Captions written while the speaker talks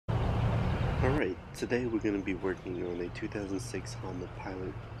Alright, today we're going to be working on a 2006 Honda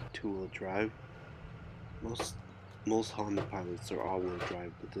Pilot two-wheel drive. Most most Honda Pilots are all-wheel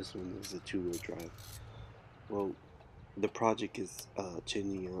drive, but this one is a two-wheel drive. Well, the project is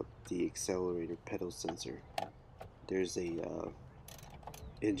changing out the accelerator pedal sensor. There's a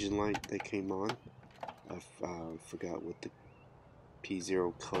engine light that came on. I forgot what the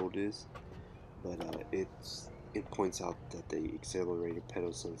P0 code is, but it points out that the accelerator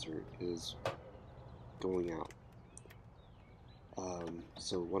pedal sensor is going out.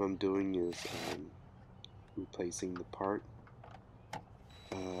 So what I'm doing is replacing the part.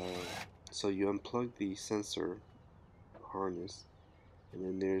 So you unplug the sensor harness, and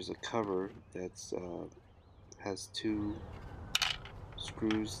then there's a cover that's has two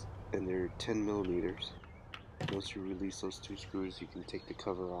screws, and they're 10 millimeters. Once you release those two screws, you can take the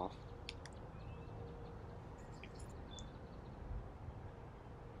cover off.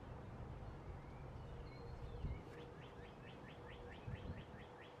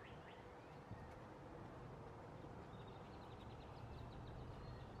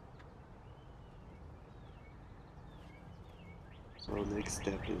 So the next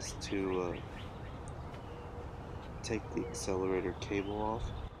step is to take the accelerator cable off.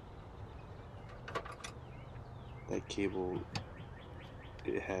 That cable,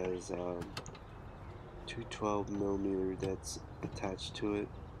 it has two 12 millimeter that's attached to it.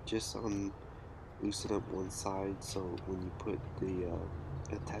 Just loosen up one side, so when you put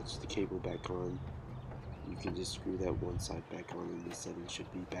the attach the cable back on, you can just screw that one side back on, and the setting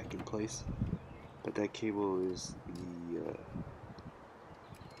should be back in place. But that cable is the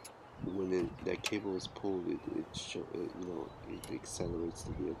when that cable is pulled, it accelerates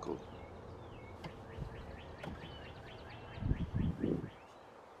the vehicle.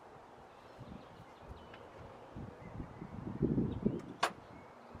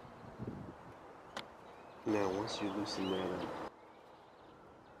 Now, once you loosen that up,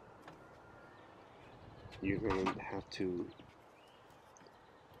 you're going to have to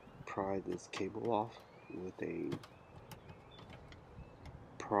pry this cable off with a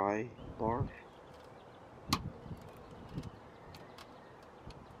pry bar.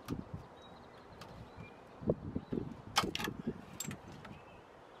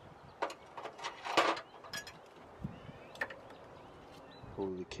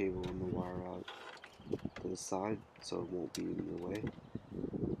 Pull the cable and the wire out to the side so it won't be in your way.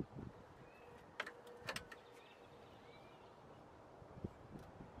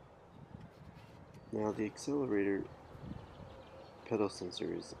 Now the accelerator pedal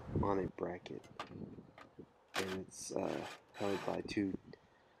sensor is on a bracket, and it's held by two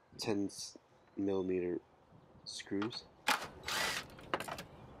 10 millimeter screws.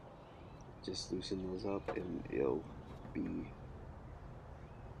 Just loosen those up and it'll be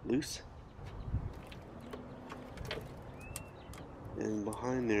loose. And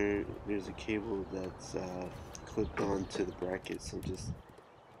behind there's a cable that's clipped onto the bracket, so just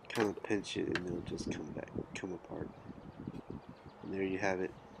kind of pinch it and it'll just come apart. And there you have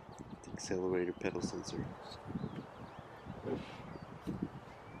it, the accelerator pedal sensor.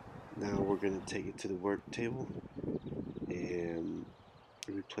 Now we're going to take it to the work table and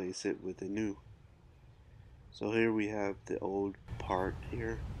replace it with a new. So here we have the old part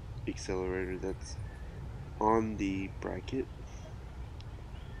here, accelerator, that's on the bracket.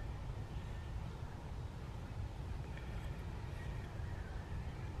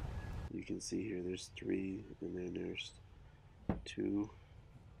 You can see here there's three, and then there's two.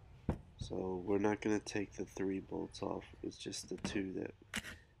 So we're not going to take the three bolts off, it's just the two that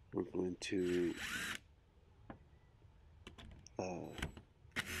we're going to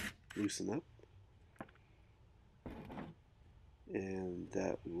loosen up, and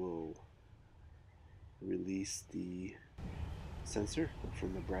that will release the sensor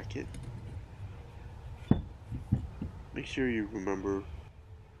from the bracket. Make sure you remember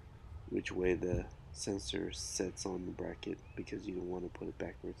which way the sensor sets on the bracket, because you don't want to put it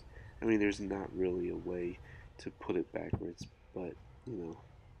backwards. I mean, there's not really a way to put it backwards, but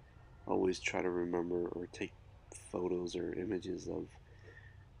always try to remember or take photos or images of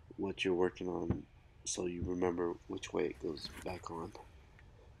what you're working on so you remember which way it goes back on.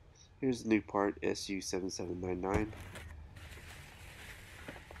 Here's the new part, SU7799.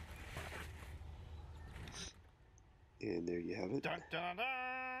 And there you have it. Dun, dun, dun.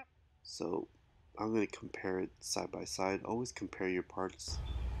 So I'm going to compare it side by side. Always compare your parts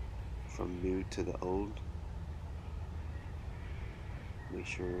from new to the old. Make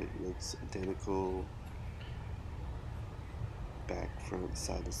sure it looks identical, back, front,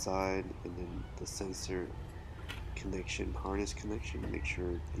 side to side, and then the sensor connection, harness connection, make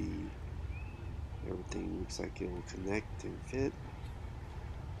sure the Everything looks like it will connect and fit.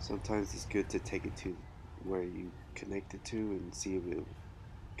 Sometimes it's good to take it to where you connect it to and see if it will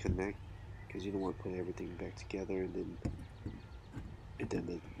connect, because you don't want to put everything back together and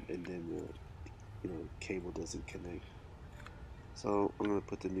then the cable doesn't connect. So I'm going to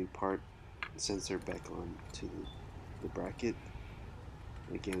put the new part sensor back on to the bracket.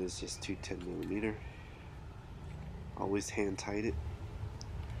 Again, it's just two 10mm. Always hand tight it,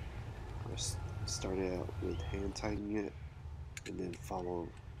 or start it out with hand tightening it, and then follow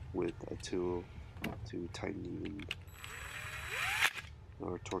with a tool to tighten even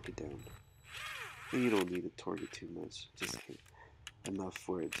or torque it down. And you don't need to torque it too much, just enough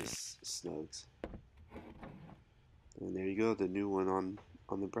where it just snugs. And there you go, the new one on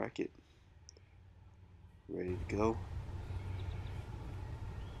the bracket. Ready to go.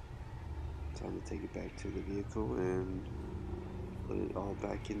 Time to take it back to the vehicle and put it all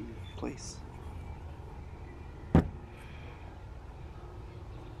back in place.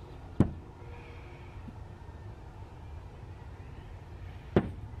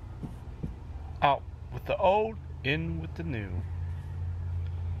 Out with the old, in with the new.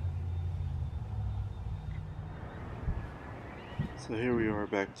 So here we are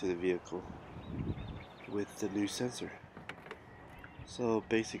back to the vehicle with the new sensor. So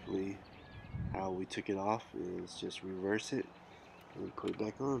basically how we took it off is just reverse it and put it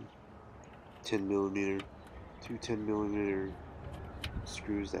back on. 10mm, two 10mm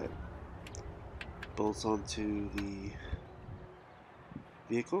screws that bolts onto the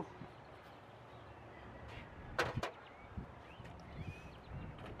vehicle.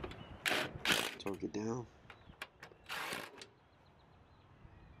 Torque it down.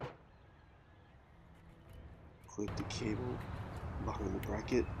 Clip the cable behind the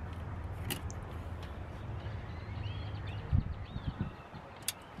bracket.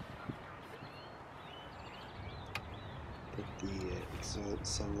 Put the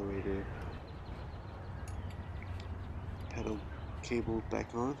accelerator pedal cable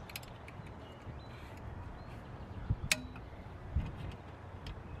back on.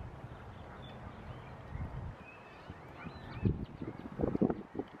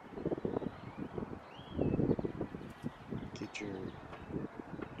 Get your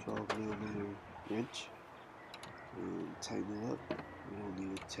 12mm wrench and tighten it up. You don't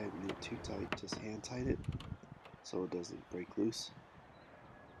need to tighten it too tight, just hand tight it so it doesn't break loose.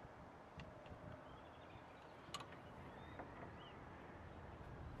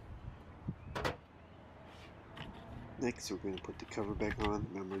 Next, we're going to put the cover back on.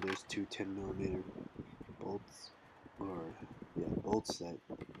 Remember, there's two 10mm bolts, bolts that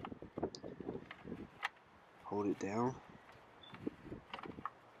hold it down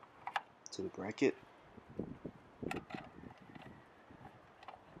to the bracket.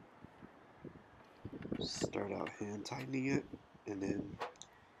 Start out hand tightening it, and then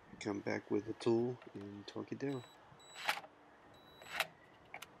come back with a tool and torque it down.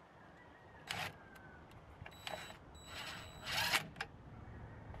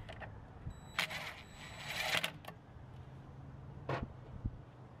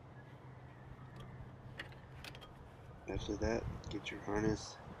 After that, get your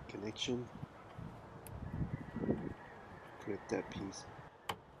harness connection, clip that piece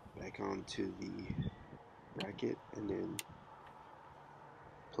back onto the bracket, and then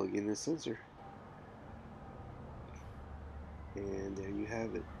plug in the sensor. And there you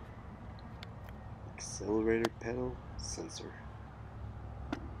have it. Accelerator pedal sensor.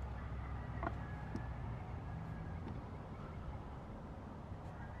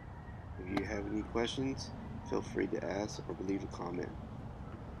 If you have any questions, feel free to ask or leave a comment.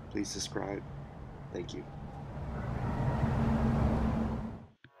 Please subscribe. Thank you.